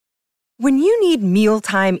When you need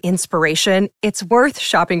mealtime inspiration, it's worth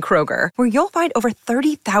shopping Kroger, where you'll find over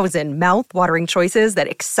 30,000 mouth-watering choices that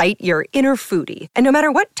excite your inner foodie. And no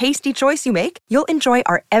matter what tasty choice you make, you'll enjoy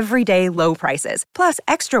our everyday low prices, plus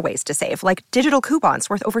extra ways to save, like digital coupons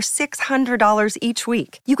worth over $600 each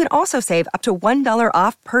week. You can also save up to $1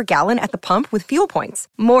 off per gallon at the pump with fuel points.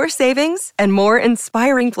 More savings and more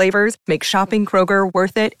inspiring flavors make shopping Kroger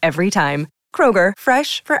worth it every time. Kroger,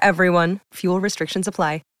 fresh for everyone. Fuel restrictions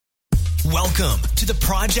apply. Welcome to the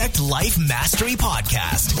Project Life Mastery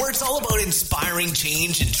Podcast, where it's all about inspiring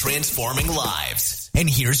change and transforming lives. And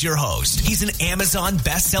here's your host. He's an Amazon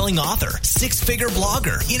best-selling author, six-figure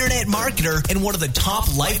blogger, internet marketer, and one of the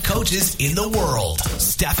top life coaches in the world,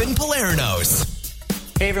 Stefan Palernos.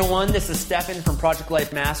 Hey everyone, this is Stefan from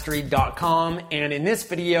ProjectLifeMastery.com, and in this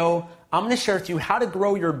video, I'm going to share with you how to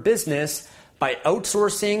grow your business by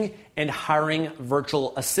outsourcing and hiring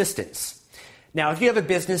virtual assistants. Now, if you have a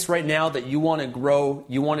business right now that you want to grow,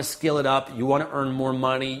 you want to scale it up, you want to earn more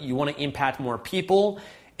money, you want to impact more people,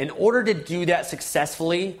 in order to do that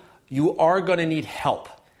successfully, you are going to need help.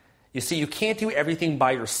 You see, you can't do everything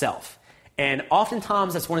by yourself. And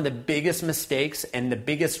oftentimes, that's one of the biggest mistakes and the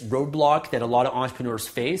biggest roadblock that a lot of entrepreneurs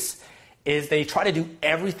face is they try to do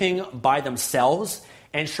everything by themselves.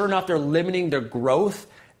 And sure enough, they're limiting their growth.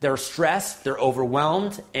 They're stressed, they're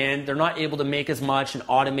overwhelmed, and they're not able to make as much and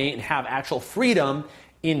automate and have actual freedom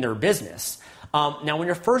in their business. Now, when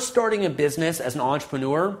you're first starting a business as an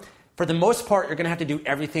entrepreneur, for the most part, you're going to have to do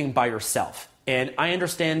everything by yourself. And I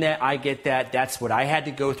understand that, I get that, that's what I had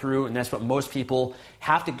to go through, and that's what most people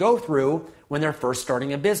have to go through when they're first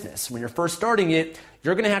starting a business. When you're first starting it,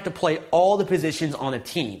 you're going to have to play all the positions on a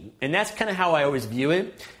team. And that's kind of how I always view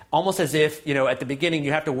it, almost as if, at the beginning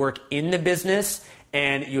you have to work in the business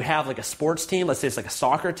and you have like a sports team, let's say it's like a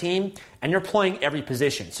soccer team, and you're playing every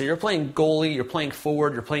position. So you're playing goalie, you're playing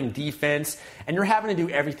forward, you're playing defense, and you're having to do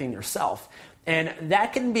everything yourself. And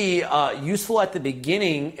that can be useful at the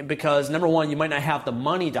beginning because, number one, you might not have the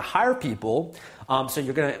money to hire people, so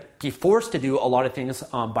you're going to be forced to do a lot of things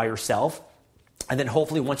by yourself. And then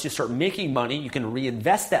hopefully once you start making money, you can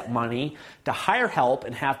reinvest that money to hire help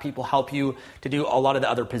and have people help you to do a lot of the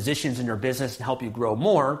other positions in your business and help you grow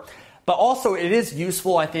more. But also, it is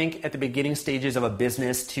useful, I think, at the beginning stages of a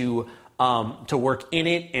business to work in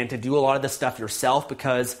it and to do a lot of the stuff yourself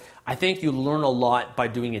because I think you learn a lot by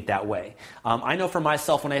doing it that way. I know for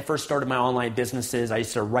myself, when I first started my online businesses, I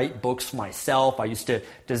used to write books myself. I used to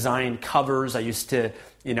design covers. I used to,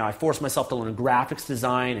 I forced myself to learn graphics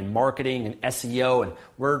design and marketing and SEO and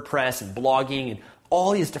WordPress and blogging and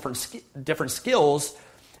all these different skills.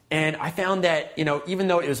 And I found that, even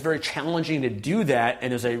though it was very challenging to do that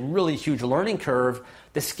and there's a really huge learning curve,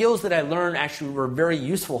 the skills that I learned actually were very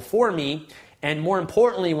useful for me. And more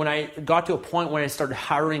importantly, when I got to a point when I started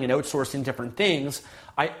hiring and outsourcing different things,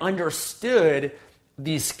 I understood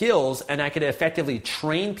these skills and I could effectively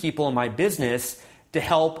train people in my business to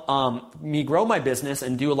help me grow my business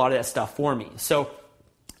and do a lot of that stuff for me. So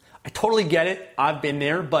I totally get it. I've been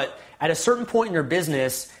there. But at a certain point in your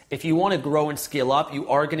business, if you want to grow and scale up, you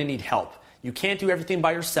are going to need help. You can't do everything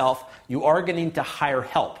by yourself. You are going to need to hire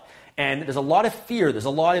help. And there's a lot of fear. There's a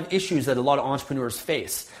lot of issues that a lot of entrepreneurs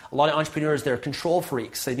face. A lot of entrepreneurs, they're control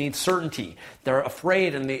freaks. They need certainty. They're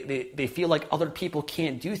afraid and they feel like other people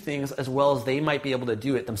can't do things as well as they might be able to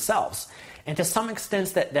do it themselves. And to some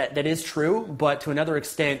extent that is true, but to another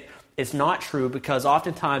extent, it's not true because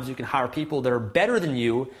oftentimes you can hire people that are better than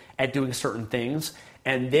you at doing certain things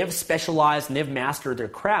and they've specialized and they've mastered their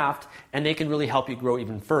craft and they can really help you grow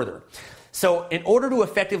even further. So in order to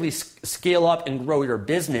effectively scale up and grow your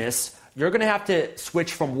business, you're going to have to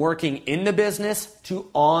switch from working in the business to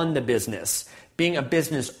on the business, being a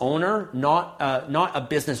business owner, not a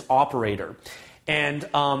business operator. And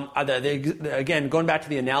again, going back to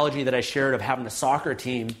the analogy that I shared of having a soccer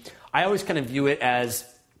team, I always kind of view it as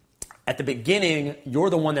at the beginning, you're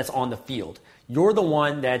the one that's on the field. You're the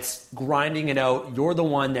one that's grinding it out. You're the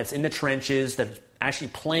one that's in the trenches, that's actually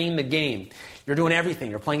playing the game. You're doing everything.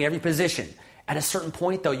 You're playing every position. At a certain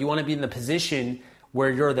point, though, you want to be in the position where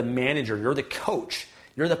you're the manager. You're the coach.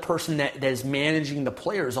 You're the person that is managing the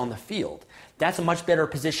players on the field. That's a much better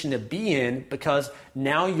position to be in because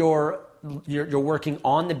now you're working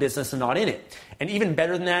on the business and not in it. And even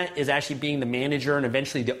better than that is actually being the manager and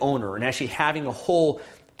eventually the owner and actually having a whole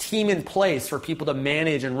team in place for people to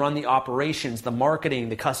manage and run the operations, the marketing,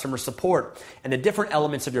 the customer support, and the different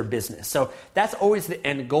elements of your business. So that's always the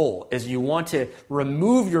end goal, is you want to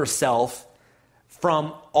remove yourself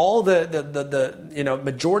from all the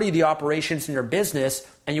majority of the operations in your business,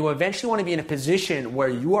 and you eventually want to be in a position where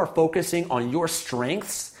you are focusing on your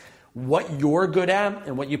strengths, what you're good at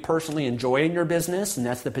and what you personally enjoy in your business, and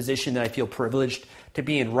that's the position that I feel privileged to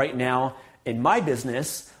be in right now in my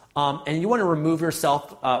business, and you want to remove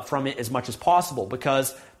yourself from it as much as possible,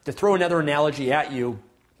 because to throw another analogy at you,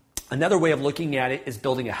 another way of looking at it is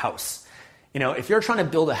building a house. If you're trying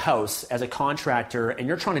to build a house as a contractor and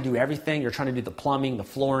you're trying to do everything, you're trying to do the plumbing, the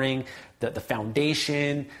flooring, the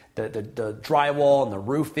foundation, the drywall and the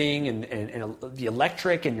roofing and the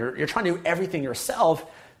electric, and you're trying to do everything yourself,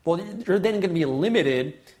 well, you're then going to be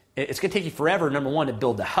limited. It's going to take you forever, number one, to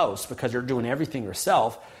build the house because you're doing everything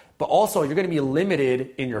yourself. But also, you're going to be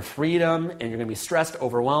limited in your freedom, and you're going to be stressed,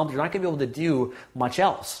 overwhelmed. You're not going to be able to do much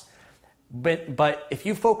else. But if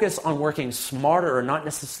you focus on working smarter or not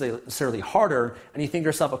necessarily harder, and you think to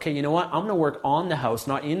yourself, okay, you know what? I'm going to work on the house,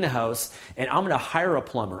 not in the house, and I'm going to hire a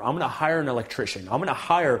plumber. I'm going to hire an electrician. I'm going to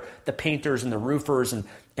hire the painters and the roofers, and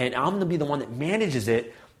I'm going to be the one that manages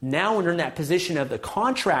it. Now when you're in that position of the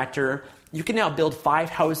contractor, you can now build 5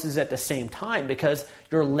 houses at the same time because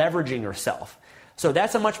you're leveraging yourself. So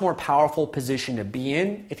that's a much more powerful position to be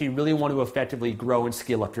in if you really want to effectively grow and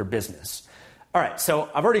scale up your business. All right, so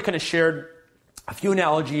I've already kind of shared a few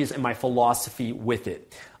analogies and my philosophy with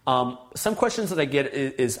it. Some questions that I get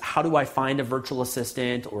is how do I find a virtual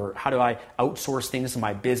assistant, or how do I outsource things in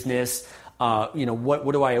my business? What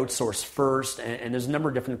do I outsource first? And there's a number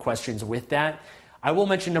of different questions with that. I will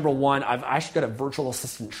mention number one, I've actually got a virtual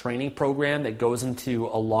assistant training program that goes into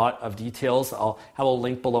a lot of details. I'll have a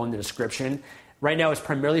link below in the description. Right now, it's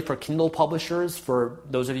primarily for Kindle publishers, for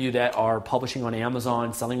those of you that are publishing on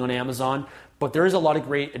Amazon, selling on Amazon. But there is a lot of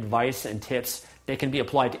great advice and tips that can be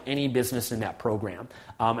applied to any business in that program.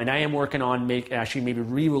 And I am working on maybe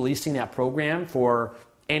re-releasing that program for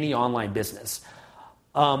any online business.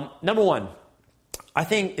 Number one, I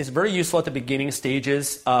think it's very useful at the beginning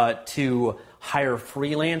stages to hire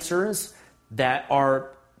freelancers that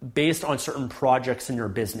are based on certain projects in your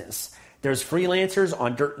business. There's freelancers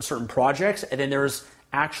on certain projects, and then there's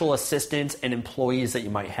actual assistants and employees that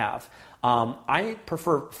you might have. I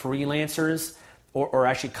prefer freelancers or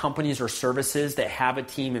actually companies or services that have a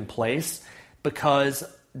team in place, because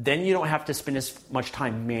then you don't have to spend as much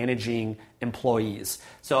time managing employees.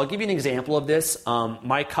 So I'll give you an example of this.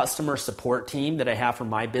 My customer support team that I have for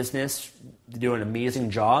my business, they do an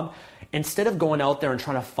amazing job. Instead of going out there and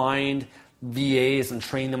trying to find VAs and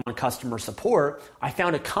train them on customer support, I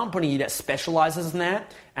found a company that specializes in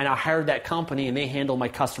that, and I hired that company, and they handle my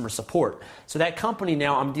customer support. So that company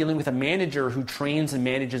now, I'm dealing with a manager who trains and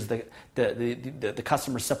manages the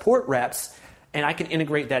customer support reps, and I can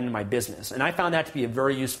integrate that into my business. And I found that to be a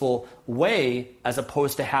very useful way, as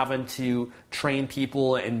opposed to having to train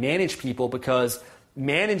people and manage people, because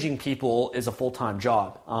managing people is a full-time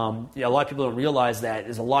job. A lot of people don't realize that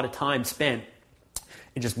there's a lot of time spent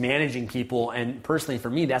in just managing people, and personally for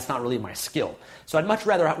me, that's not really my skill. So I'd much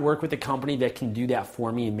rather work with a company that can do that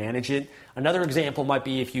for me and manage it. Another example might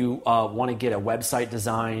be if you want to get a website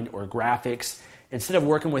designed or graphics. Instead of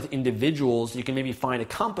working with individuals, you can maybe find a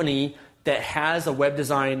company that has a web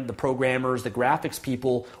design, the programmers, the graphics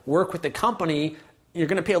people, work with the company. You're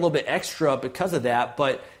going to pay a little bit extra because of that,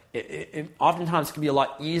 but it oftentimes can be a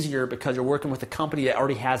lot easier because you're working with a company that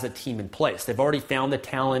already has a team in place. They've already found the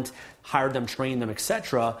talent, hired them, trained them,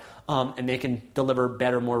 etc., and they can deliver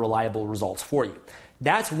better, more reliable results for you.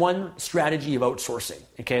 That's one strategy of outsourcing.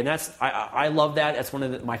 Okay, and I love that. That's one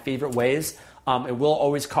of my favorite ways. It will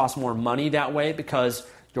always cost more money that way because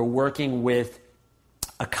you're working with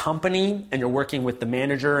a company and you're working with the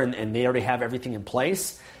manager, and they already have everything in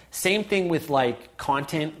place. Same thing with like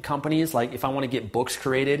content companies. Like if I want to get books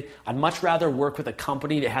created, I'd much rather work with a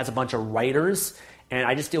company that has a bunch of writers, and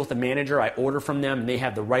I just deal with the manager. I order from them, and they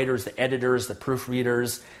have the writers, the editors, the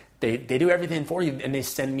proofreaders. They do everything for you, and they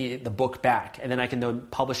send me the book back, and then I can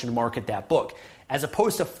publish and market that book. As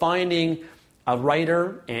opposed to finding a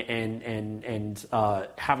writer and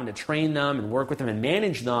having to train them and work with them and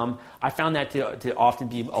manage them, I found that to often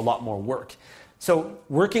be a lot more work. So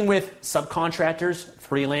working with subcontractors,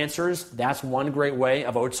 freelancers, that's one great way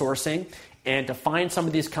of outsourcing. And to find some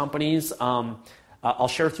of these companies, I'll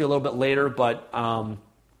share with you a little bit later, but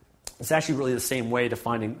it's actually really the same way to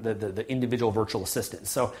finding the individual virtual assistants.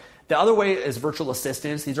 So the other way is virtual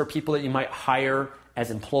assistants. These are people that you might hire as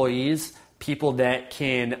employees, people that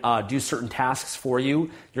can do certain tasks for you.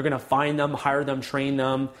 You're going to find them, hire them, train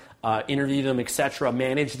them, interview them, etc.,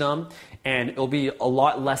 manage them, and it'll be a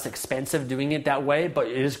lot less expensive doing it that way, but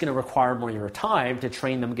it is going to require more of your time to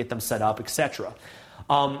train them, get them set up, etc.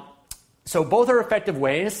 So both are effective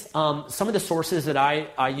ways. Some of the sources that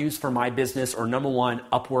I use for my business are, number one,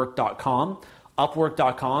 Upwork.com.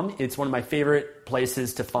 Upwork.com, it's one of my favorite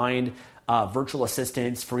places to find virtual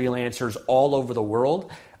assistants, freelancers all over the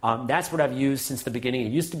world. That's what I've used since the beginning.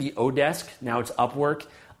 It used to be Odesk, now it's Upwork.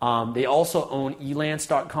 They also own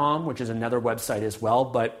elance.com, which is another website as well.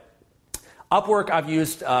 But Upwork I've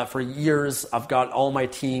used for years. I've got all my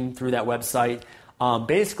team through that website.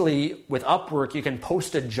 Basically, with Upwork, you can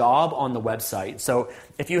post a job on the website. So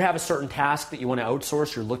if you have a certain task that you want to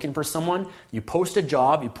outsource, you're looking for someone, you post a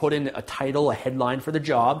job, you put in a title, a headline for the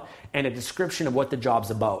job, and a description of what the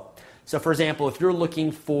job's about. So for example, if you're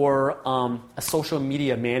looking for a social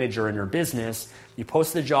media manager in your business, you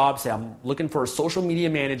post the job, say, I'm looking for a social media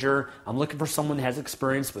manager, I'm looking for someone that has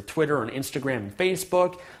experience with Twitter and Instagram and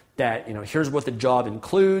Facebook, that, here's what the job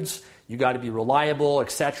includes, you got to be reliable,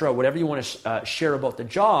 etc. Whatever you want to share about the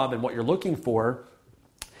job and what you're looking for.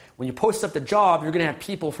 When you post up the job, you're going to have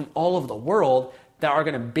people from all over the world that are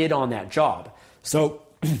going to bid on that job. So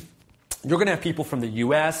you're going to have people from the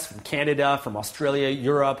US, from Canada, from Australia,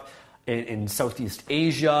 Europe, in Southeast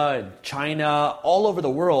Asia, and China, all over the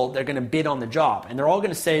world. They're going to bid on the job. And they're all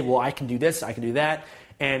going to say, well, I can do this, I can do that.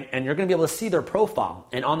 And you're going to be able to see their profile.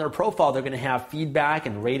 And on their profile, they're going to have feedback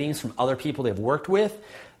and ratings from other people they've worked with.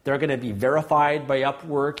 They're going to be verified by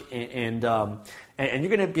Upwork, and you're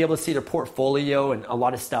going to be able to see their portfolio and a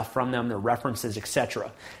lot of stuff from them, their references,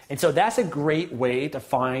 etc. And so that's a great way to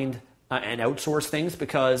find and outsource things,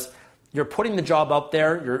 because you're putting the job up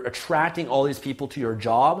there, you're attracting all these people to your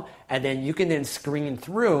job, and then you can then screen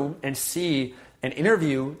through and see and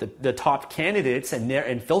interview the top candidates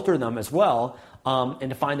and filter them as well, and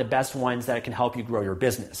to find the best ones that can help you grow your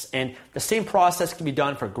business. And the same process can be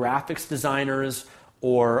done for graphics designers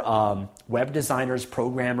or web designers,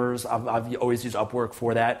 programmers. I've always used Upwork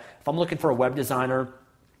for that. If I'm looking for a web designer,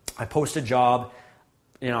 I post a job,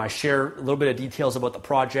 I share a little bit of details about the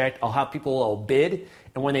project. I'll have people bid,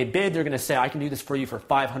 and when they bid, they're going to say, I can do this for you for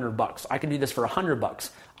 $500. I can do this for $100.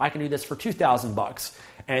 I can do this for $2,000.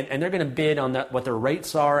 And they're going to bid on what their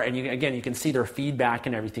rates are, and you can see their feedback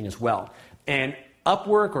and everything as well. And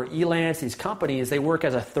Upwork or Elance, these companies, they work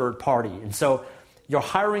as a third party, and so you're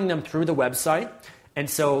hiring them through the website. And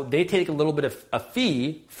so they take a little bit of a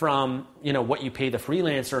fee from what you pay the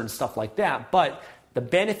freelancer and stuff like that. But the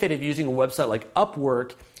benefit of using a website like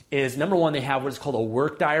Upwork is, number one, they have what is called a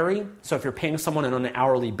work diary. So if you're paying someone on an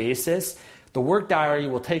hourly basis, the work diary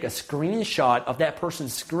will take a screenshot of that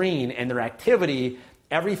person's screen and their activity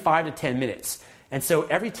every 5 to 10 minutes. And so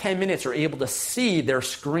every 10 minutes you're able to see their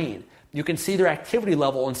screen. You can see their activity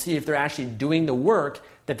level and see if they're actually doing the work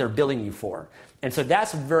that they're billing you for. And so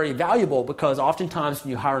that's very valuable, because oftentimes when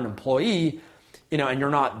you hire an employee, and you're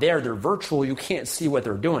not there, they're virtual, you can't see what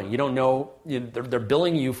they're doing. You don't know, they're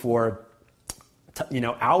billing you for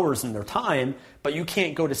hours in their time, but you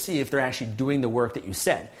can't go to see if they're actually doing the work that you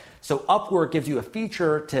said. So Upwork gives you a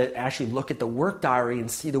feature to actually look at the work diary and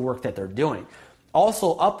see the work that they're doing.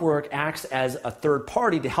 Also, Upwork acts as a third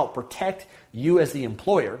party to help protect you as the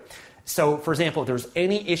employer. So, for example, if there's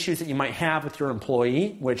any issues that you might have with your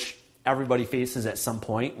employee, which everybody faces at some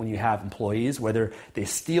point when you have employees, whether they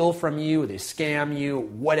steal from you, they scam you,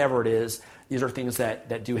 whatever it is, these are things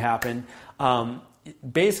that do happen.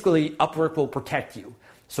 Basically, Upwork will protect you.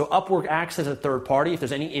 So Upwork acts as a third party. If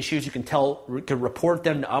there's any issues, you can report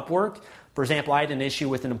them to Upwork. For example, I had an issue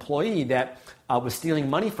with an employee that was stealing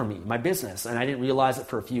money from me, my business, and I didn't realize it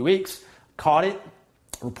for a few weeks. Caught it,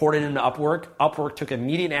 reported it into Upwork. Upwork took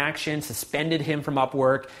immediate action, suspended him from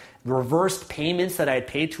Upwork, reversed payments that I had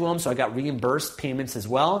paid to him, so I got reimbursed payments as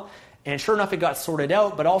well. And sure enough, it got sorted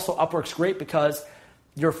out. But also, Upwork's great because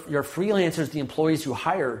your freelancers, the employees you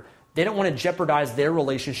hire, they don't want to jeopardize their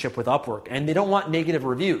relationship with Upwork, and they don't want negative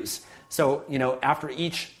reviews. So, after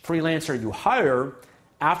each freelancer you hire,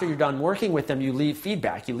 after you're done working with them, you leave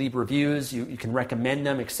feedback, you leave reviews, you can recommend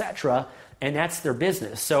them, etc. And that's their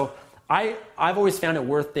business. So I've always found it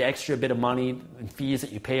worth the extra bit of money and fees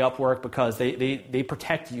that you pay Upwork, because they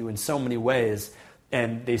protect you in so many ways,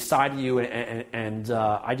 and they side you, and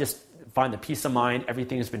I just find the peace of mind.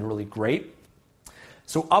 Everything has been really great.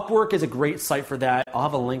 So Upwork is a great site for that. I'll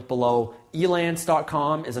have a link below.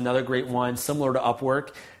 Elance.com is another great one, similar to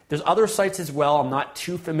Upwork. There's other sites as well I'm not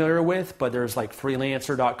too familiar with, but there's like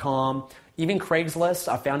freelancer.com, even Craigslist.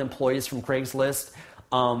 I found employees from Craigslist.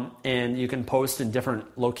 And you can post in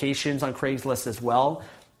different locations on Craigslist as well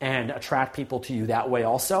and attract people to you that way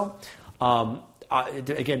also.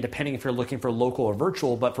 Again, depending if you're looking for local or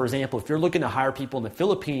virtual, but for example, if you're looking to hire people in the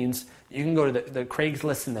Philippines, you can go to the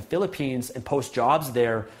Craigslist in the Philippines and post jobs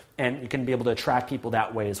there, and you can be able to attract people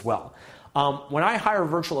that way as well. When I hire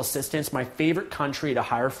virtual assistants, my favorite country to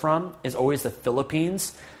hire from is always the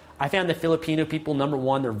Philippines. I found the Filipino people, number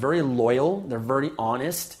one, they're very loyal, they're very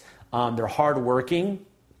honest, they're hardworking,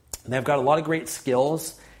 And they've got a lot of great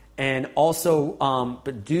skills. And also,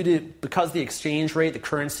 because the exchange rate, the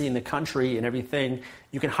currency in the country and everything,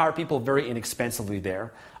 you can hire people very inexpensively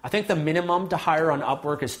there. I think the minimum to hire on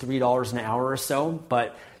Upwork is $3 an hour or so,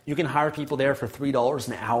 but you can hire people there for $3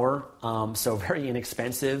 an hour, so very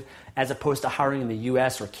inexpensive, as opposed to hiring in the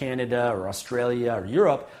US or Canada or Australia or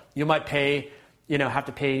Europe. You might have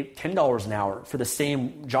to pay $10 an hour for the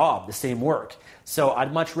same job, the same work. So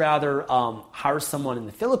I'd much rather hire someone in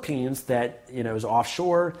the Philippines that is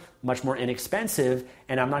offshore, much more inexpensive,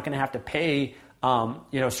 and I'm not going to have to pay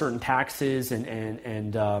certain taxes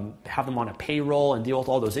and have them on a payroll and deal with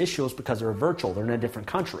all those issues because they're virtual, they're in a different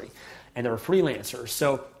country, and they're freelancers.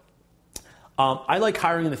 So I like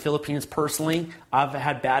hiring in the Philippines personally. I've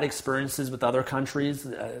had bad experiences with other countries.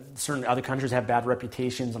 Certain other countries have bad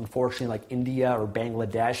reputations, unfortunately, like India or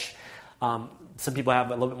Bangladesh. Some people have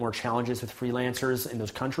a little bit more challenges with freelancers in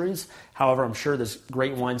those countries. However, I'm sure there's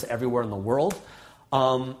great ones everywhere in the world.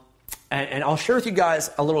 And I'll share with you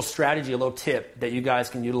guys a little strategy, a little tip that you guys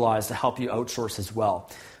can utilize to help you outsource as well.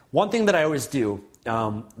 One thing that I always do,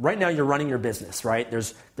 right now you're running your business, right?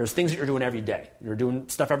 There's things that you're doing every day. You're doing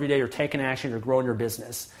stuff every day, you're taking action, you're growing your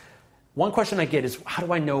business. One question I get is, how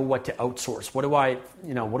do I know what to outsource? What do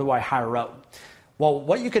I hire out? Well,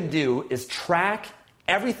 what you can do is track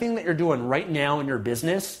everything that you're doing right now in your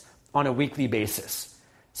business on a weekly basis.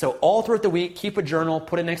 So all throughout the week, keep a journal,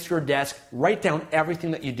 put it next to your desk, write down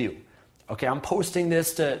everything that you do. Okay, I'm posting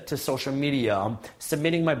this to social media. I'm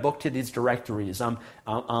submitting my book to these directories. I'm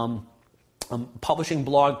publishing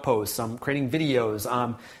blog posts. I'm creating videos.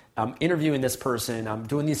 I'm interviewing this person. I'm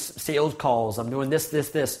doing these sales calls. I'm doing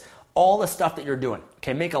this. All the stuff that you're doing.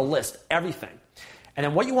 Okay, make a list, everything. And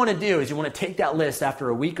then what you want to do is you want to take that list after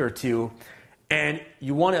a week or two, and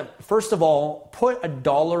you want to, first of all, put a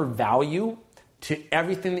dollar value to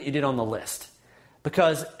everything that you did on the list.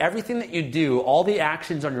 Because everything that you do, all the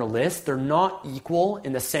actions on your list, they're not equal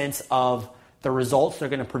in the sense of the results they're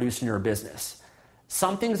going to produce in your business.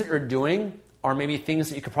 Some things that you're doing are maybe things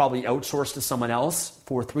that you could probably outsource to someone else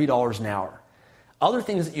for $3 an hour. Other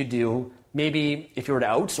things that you do, maybe if you were to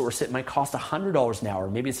outsource it might cost $100 an hour.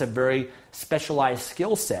 Maybe it's a very specialized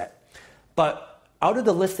skill set. But out of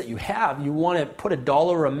the list that you have, you want to put a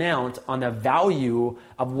dollar amount on the value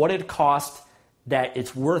of what it costs that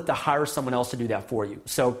it's worth to hire someone else to do that for you.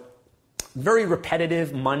 So very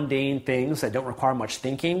repetitive, mundane things that don't require much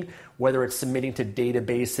thinking, whether it's submitting to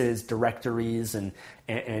databases, directories,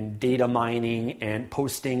 and data mining and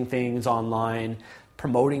posting things online,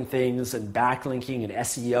 promoting things and backlinking and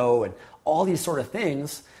SEO and all these sort of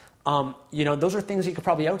things. Those are things you could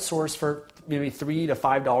probably outsource for maybe $3 to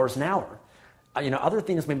 $5 an hour. Other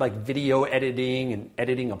things maybe like video editing and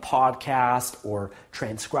editing a podcast or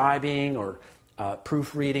transcribing or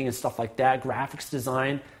proofreading and stuff like that, graphics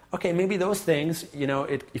design. Okay, maybe those things, if you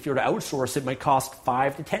were to outsource it, might cost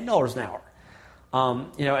 $5 to $10 an hour.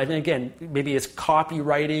 And then again, maybe it's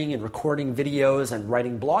copywriting and recording videos and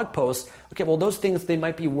writing blog posts. Okay, well, those things, they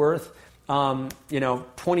might be worth,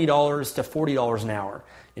 $20 to $40 an hour.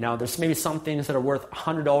 There's maybe some things that are worth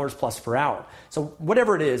 $100 plus per hour. So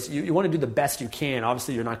whatever it is, you want to do the best you can.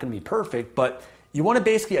 Obviously, you're not going to be perfect, but you want to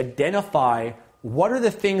basically identify what are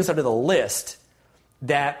the things out of the list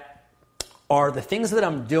that are the things that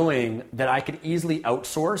I'm doing that I could easily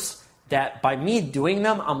outsource, that by me doing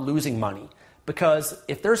them, I'm losing money. Because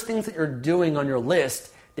if there's things that you're doing on your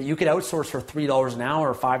list that you could outsource for $3 an hour,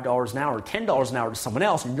 or $5 an hour, or $10 an hour to someone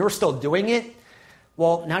else, and you're still doing it,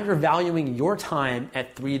 well, now you're valuing your time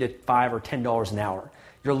at $3 to $5 or $10 an hour.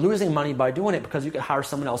 You're losing money by doing it because you could hire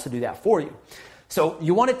someone else to do that for you. So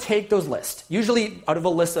you want to take those lists. Usually out of a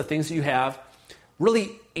list of things that you have,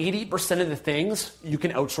 really 80% of the things you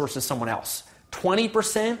can outsource to someone else.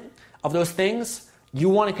 20% of those things you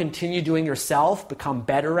want to continue doing yourself, become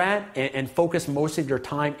better at, and focus most of your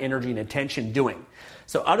time, energy, and attention doing.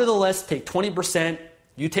 So out of the list, take 20%,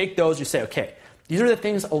 you take those, you say, okay, these are the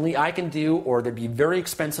things only I can do, or they'd be very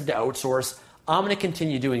expensive to outsource. I'm going to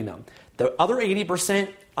continue doing them. The other 80%,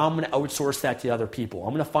 I'm going to outsource that to other people.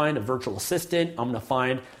 I'm going to find a virtual assistant. I'm going to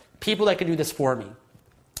find people that can do this for me.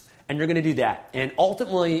 And you're going to do that. And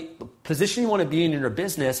ultimately, the position you want to be in your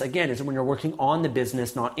business, again, is when you're working on the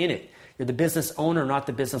business, not in it. You're the business owner, not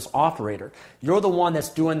the business operator. You're the one that's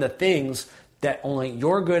doing the things that only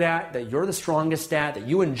you're good at, that you're the strongest at, that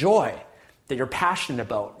you enjoy, that you're passionate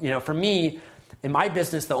about. For me, in my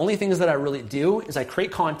business, the only things that I really do is I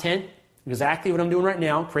create content, exactly what I'm doing right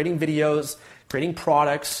now, creating videos, creating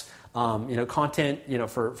products, content,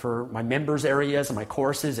 for my members areas and my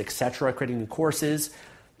courses, etc., creating new courses.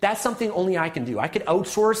 That's something only I can do. I could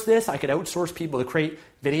outsource this. I could outsource people to create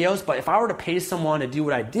videos. But if I were to pay someone to do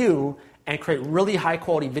what I do and create really high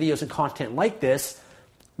quality videos and content like this,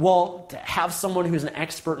 well, to have someone who's an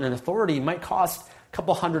expert and an authority might cost a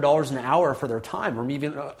couple $100 an hour for their time, or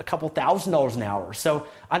even a couple $1,000 an hour. So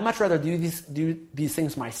I'd much rather do these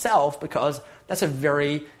things myself, because that's a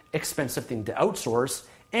very expensive thing to outsource.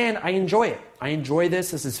 And I enjoy it. I enjoy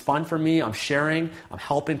this. This is fun for me. I'm sharing. I'm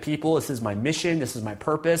helping people. This is my mission. This is my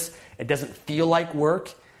purpose. It doesn't feel like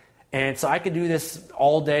work. And so I could do this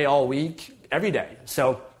all day, all week, every day.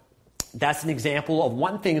 So that's an example of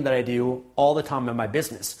one thing that I do all the time in my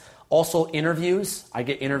business. Also interviews. I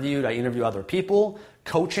get interviewed. I interview other people.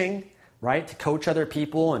 Coaching, right? To coach other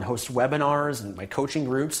people and host webinars and my coaching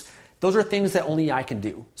groups. Those are things that only I can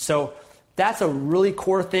do. So that's a really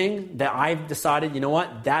core thing that I've decided, you know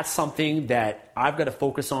what, that's something that I've got to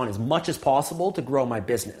focus on as much as possible to grow my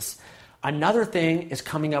business. Another thing is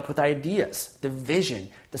coming up with ideas, the vision,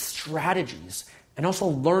 the strategies, and also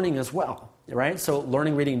learning as well, right? So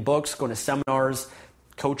learning, reading books, going to seminars,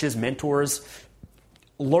 coaches, mentors,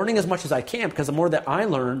 learning as much as I can, because the more that I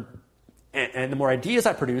learn and the more ideas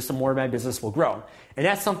I produce, the more my business will grow. And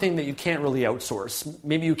that's something that you can't really outsource.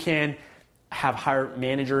 Maybe you can hire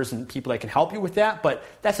managers and people that can help you with that, but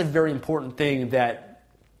that's a very important thing that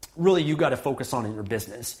really you got to focus on in your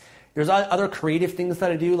business. There's other creative things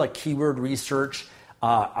that I do, like keyword research,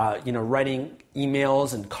 writing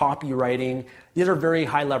emails and copywriting. These are very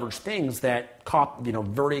high leverage things that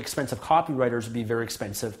very expensive copywriters would be very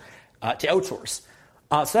expensive to outsource.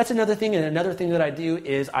 So that's another thing. And another thing that I do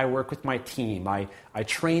is I work with my team. I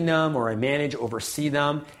train them, or I manage, oversee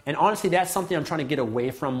them. And honestly, that's something I'm trying to get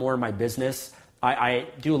away from more in my business. I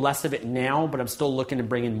do less of it now, but I'm still looking to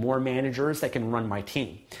bring in more managers that can run my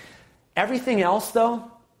team. Everything else,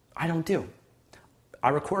 though, I don't do. I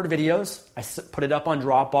record videos. I put it up on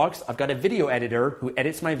Dropbox. I've got a video editor who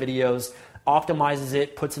edits my videos, optimizes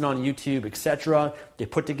it, puts it on YouTube, etc. They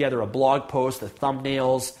put together a blog post, the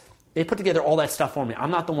thumbnails. They put together all that stuff for me.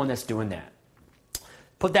 I'm not the one that's doing that.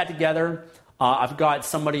 Put that together. I've got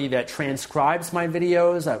somebody that transcribes my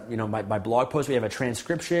videos. My blog posts, we have a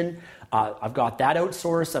transcription. I've got that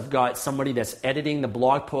outsourced. I've got somebody that's editing the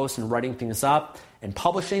blog posts and writing things up and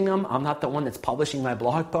publishing them. I'm not the one that's publishing my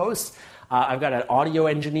blog posts. I've got an audio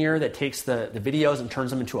engineer that takes the videos and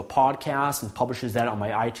turns them into a podcast and publishes that on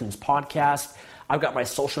my iTunes podcast. I've got my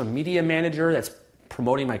social media manager that's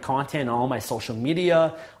promoting my content on all my social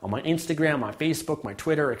media, on my Instagram, my Facebook, my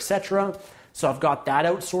Twitter, etc. So I've got that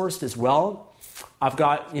outsourced as well. I've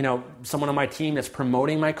got, someone on my team that's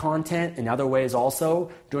promoting my content in other ways also,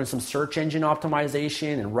 doing some search engine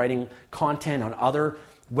optimization and writing content on other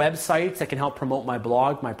websites that can help promote my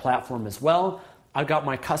blog, my platform as well. I've got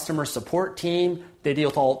my customer support team. They deal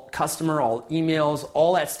with all emails,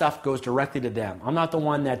 all that stuff goes directly to them. I'm not the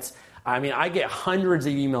one I get hundreds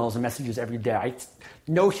of emails and messages every day.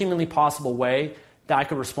 No humanly possible way that I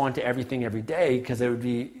could respond to everything every day, because it would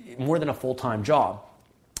be more than a full-time job.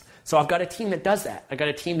 So I've got a team that does that. I've got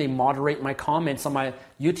a team, they moderate my comments on my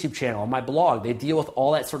YouTube channel, on my blog. They deal with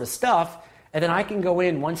all that sort of stuff. And then I can go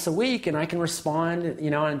in once a week and I can respond,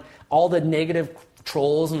 and all the negative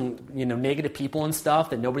trolls and, negative people and stuff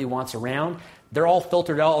that nobody wants around. They're all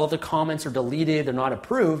filtered out. All of the comments are deleted. They're not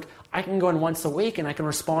approved. I can go in once a week and I can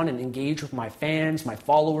respond and engage with my fans, my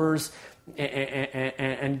followers,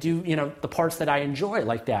 and do, the parts that I enjoy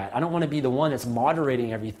like that. I don't want to be the one that's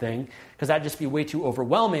moderating everything, because that'd just be way too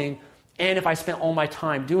overwhelming. And if I spent all my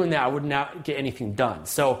time doing that, I would not get anything done.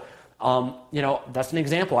 So, that's an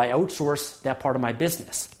example. I outsource that part of my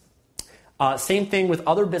business. Same thing with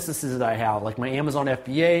other businesses that I have, like my Amazon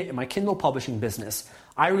FBA and my Kindle publishing business.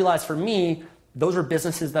 I realized for me, those are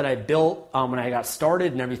businesses that I built when I got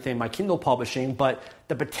started and everything, my Kindle publishing, but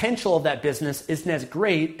the potential of that business isn't as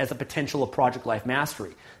great as the potential of Project Life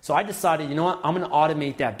Mastery. So I decided, you know what, I'm going to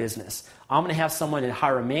automate that business. I'm going to have someone and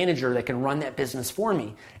hire a manager that can run that business for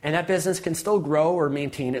me. And that business can still grow or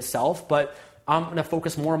maintain itself, but I'm going to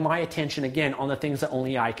focus more of my attention, again, on the things that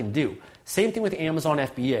only I can do. Same thing with Amazon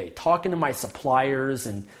FBA, talking to my suppliers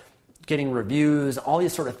and getting reviews, all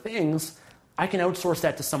these sort of things. I can outsource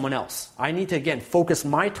that to someone else. I need to, again, focus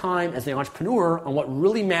my time as the entrepreneur on what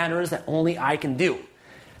really matters that only I can do.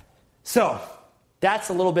 So that's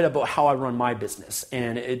a little bit about how I run my business.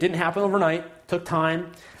 And it didn't happen overnight. It took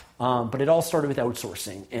time. But it all started with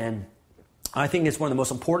outsourcing. And I think it's one of the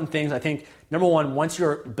most important things. I think, number one, once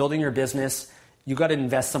you're building your business, you got to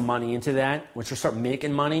invest some money into that. Once you start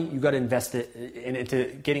making money, you got to invest it into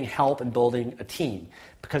getting help and building a team,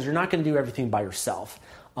 because you're not going to do everything by yourself.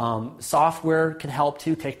 Software can help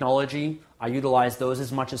too, technology. I utilize those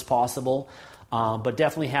as much as possible. But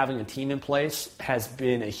definitely having a team in place has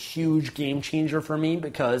been a huge game changer for me,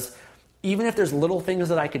 because even if there's little things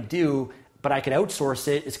that I could do, but I could outsource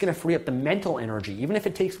it, it's going to free up the mental energy. Even if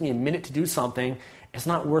it takes me a minute to do something, it's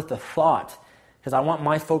not worth the thought, because I want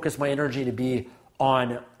my focus, my energy to be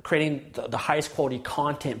on creating the highest quality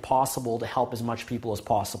content possible to help as much people as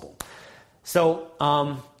possible.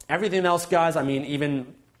 So everything else, guys, I mean,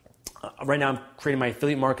 even right now I'm creating my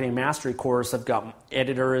affiliate marketing mastery course. I've got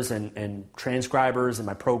editors and transcribers and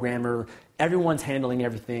my programmer. Everyone's handling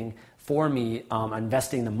everything for me. I'm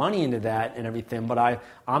investing the money into that and everything, but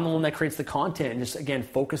I'm the one that creates the content and just, again,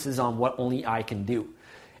 focuses on what only I can do.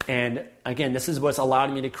 And again, this is what's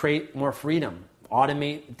allowed me to create more freedom,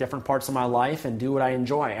 automate different parts of my life, and do what I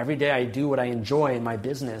enjoy. Every day I do what I enjoy in my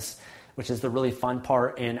business, which is the really fun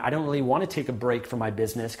part. And I don't really want to take a break from my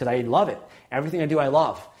business because I love it. Everything I do, I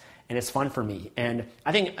love. And it's fun for me. And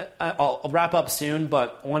I think I'll wrap up soon,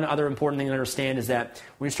 but one other important thing to understand is that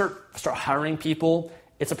when you start hiring people,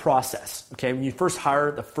 it's a process. Okay, when you first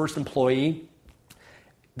hire the first employee,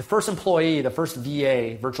 the first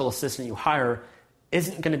VA, virtual assistant you hire,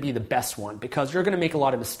 isn't going to be the best one, because you're going to make a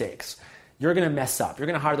lot of mistakes. You're going to mess up. You're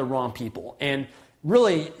going to hire the wrong people. And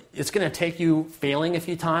really, it's going to take you failing a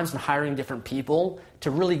few times and hiring different people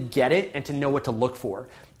to really get it and to know what to look for.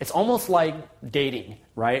 It's almost like dating,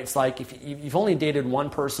 right? It's like if you've only dated one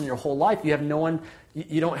person your whole life, you have no one,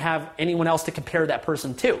 you don't have anyone else to compare that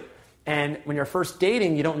person to. And when you're first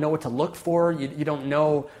dating, you don't know what to look for. You don't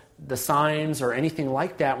know the signs or anything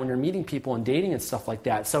like that when you're meeting people and dating and stuff like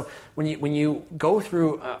that. So when you go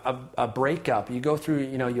through a breakup, you go through,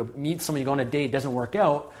 you meet somebody, you go on a date, it doesn't work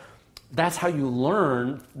out, that's how you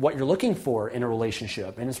learn what you're looking for in a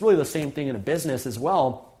relationship. And it's really the same thing in a business as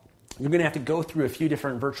well. You're going to have to go through a few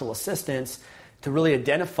different virtual assistants to really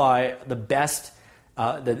identify the best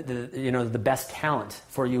the best talent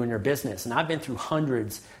for you in your business. And I've been through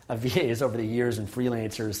hundreds of VAs over the years and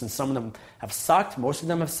freelancers, and some of them have sucked. Most of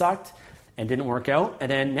them have sucked and didn't work out. And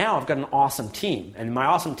then now I've got an awesome team. And my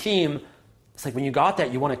awesome team, it's like when you got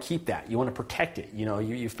that, you want to keep that. You want to protect it.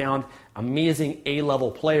 You found amazing A-level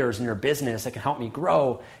players in your business that can help me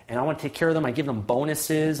grow, and I want to take care of them. I give them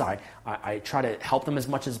bonuses. I try to help them as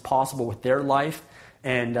much as possible with their life.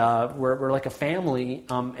 And we're like a family,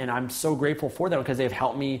 and I'm so grateful for them because they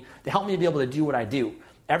help me be able to do what I do.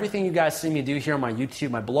 Everything you guys see me do here on my YouTube,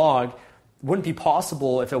 my blog, wouldn't be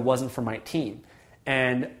possible if it wasn't for my team.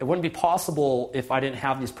 And it wouldn't be possible if I didn't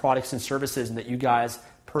have these products and services that you guys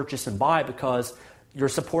purchase and buy, because you're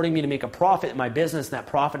supporting me to make a profit in my business, and that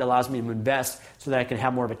profit allows me to invest so that I can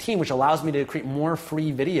have more of a team, which allows me to create more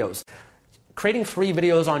free videos. Creating free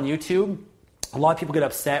videos on YouTube, a lot of people get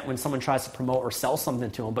upset when someone tries to promote or sell something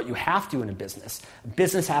to them, but you have to in a business. A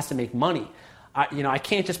business has to make money. I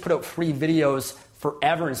can't just put out free videos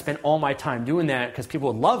forever and spend all my time doing that, because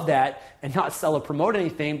people would love that and not sell or promote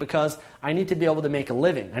anything, because I need to be able to make a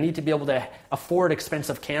living. I need to be able to afford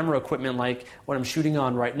expensive camera equipment like what I'm shooting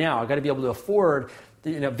on right now. I got to be able to afford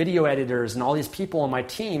video editors and all these people on my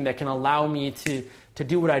team that can allow me to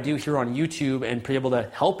do what I do here on YouTube and be able to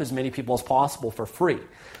help as many people as possible for free.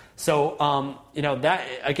 So, that,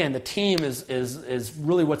 again, the team is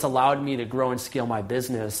really what's allowed me to grow and scale my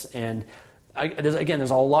business. And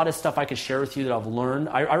there's a lot of stuff I could share with you that I've learned.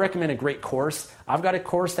 I recommend a great course. I've got a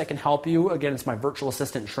course that can help you. Again, it's my virtual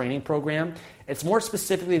assistant training program. It's more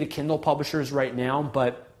specifically to Kindle publishers right now,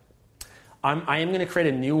 but I am going to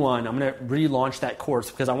create a new one. I'm going to relaunch that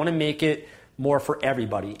course because I want to make it more for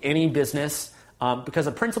everybody, any business, because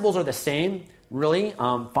the principles are the same. Really,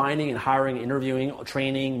 finding and hiring, interviewing,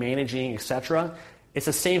 training, managing, etc. It's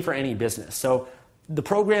the same for any business. So the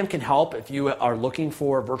program can help if you are looking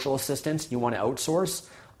for virtual assistants, you want to outsource,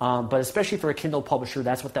 but especially for a Kindle publisher,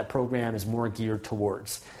 that's what that program is more geared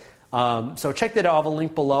towards. So check that out. I'll have a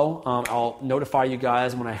link below. I'll notify you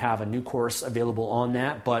guys when I have a new course available on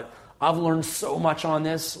that. But I've learned so much on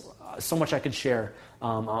this, so much I could share.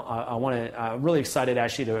 I'm really excited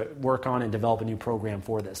actually to work on and develop a new program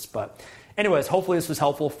for this. But anyways, hopefully this was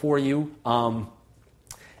helpful for you,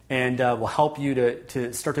 and will help you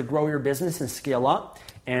to start to grow your business and scale up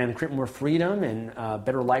and create more freedom and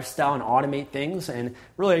better lifestyle and automate things. And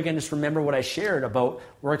really, again, just remember what I shared about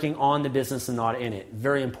working on the business and not in it.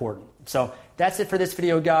 Very important. So that's it for this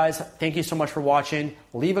video, guys. Thank you so much for watching.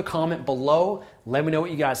 Leave a comment below. Let me know what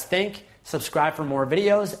you guys think. Subscribe for more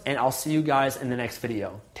videos, and I'll see you guys in the next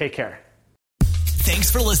video. Take care.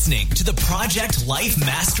 Thanks for listening to the Project Life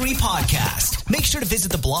Mastery Podcast. Make sure to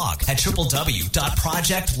visit the blog at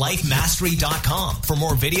www.projectlifemastery.com for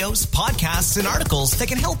more videos, podcasts, and articles that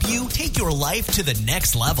can help you take your life to the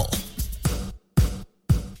next level.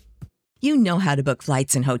 You know how to book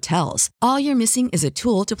flights and hotels. All you're missing is a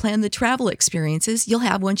tool to plan the travel experiences you'll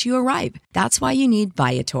have once you arrive. That's why you need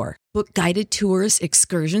Viator. Book guided tours,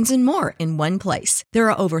 excursions, and more in one place. There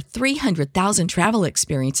are over 300,000 travel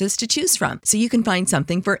experiences to choose from, so you can find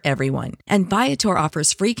something for everyone. And Viator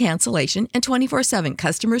offers free cancellation and 24/7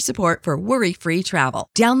 customer support for worry-free travel.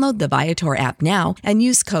 Download the Viator app now and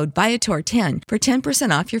use code Viator10 for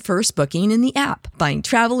 10% off your first booking in the app. Find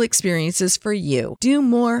travel experiences for you. Do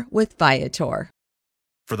more with Viator.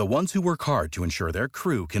 For the ones who work hard to ensure their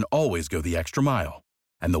crew can always go the extra mile,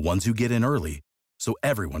 and the ones who get in early so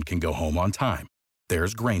everyone can go home on time,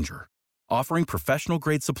 there's Grainger, offering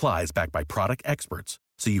professional-grade supplies backed by product experts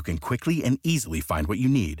so you can quickly and easily find what you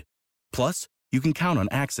need. Plus, you can count on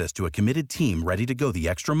access to a committed team ready to go the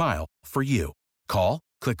extra mile for you. Call,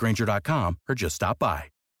 click Grainger.com, or just stop by.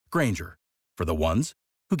 Grainger, for the ones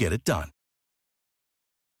who get it done.